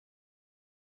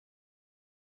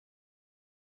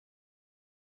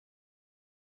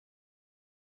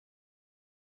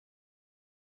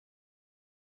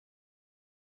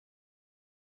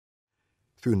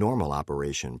Through normal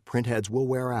operation, printheads will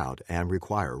wear out and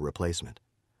require replacement.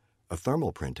 A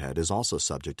thermal printhead is also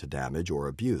subject to damage or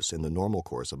abuse in the normal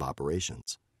course of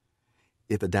operations.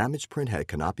 If a damaged printhead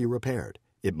cannot be repaired,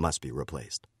 it must be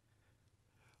replaced.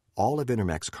 All of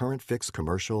Intermec's current fixed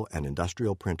commercial and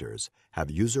industrial printers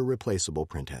have user-replaceable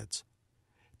printheads.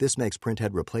 This makes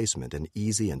printhead replacement an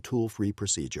easy and tool-free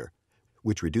procedure,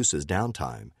 which reduces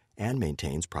downtime and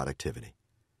maintains productivity.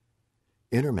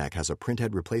 Intermec has a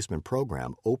printhead replacement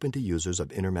program open to users of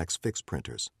Intermec's fixed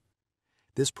printers.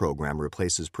 This program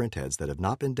replaces printheads that have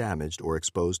not been damaged or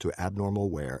exposed to abnormal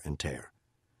wear and tear.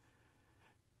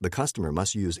 The customer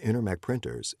must use Intermec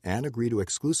printers and agree to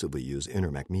exclusively use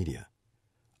Intermec media.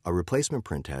 A replacement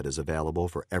printhead is available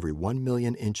for every 1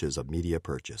 million inches of media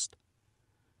purchased.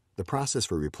 The process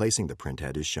for replacing the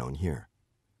printhead is shown here.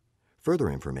 Further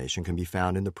information can be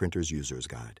found in the printer's user's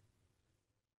guide.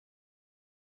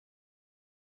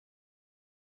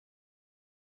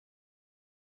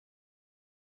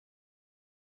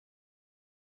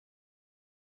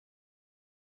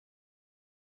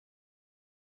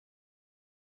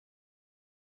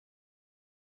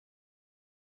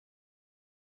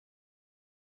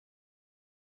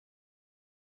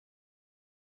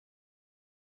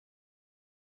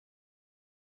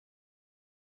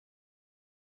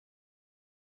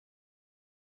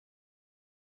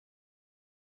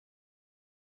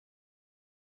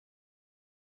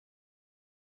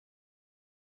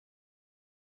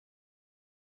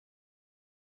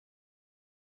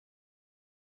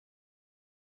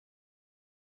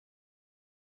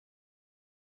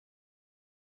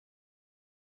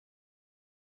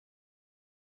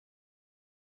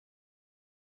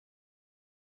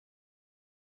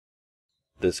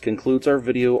 This concludes our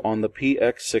video on the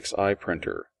PX6i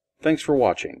printer. Thanks for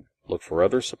watching. Look for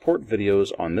other support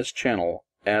videos on this channel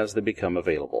as they become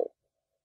available.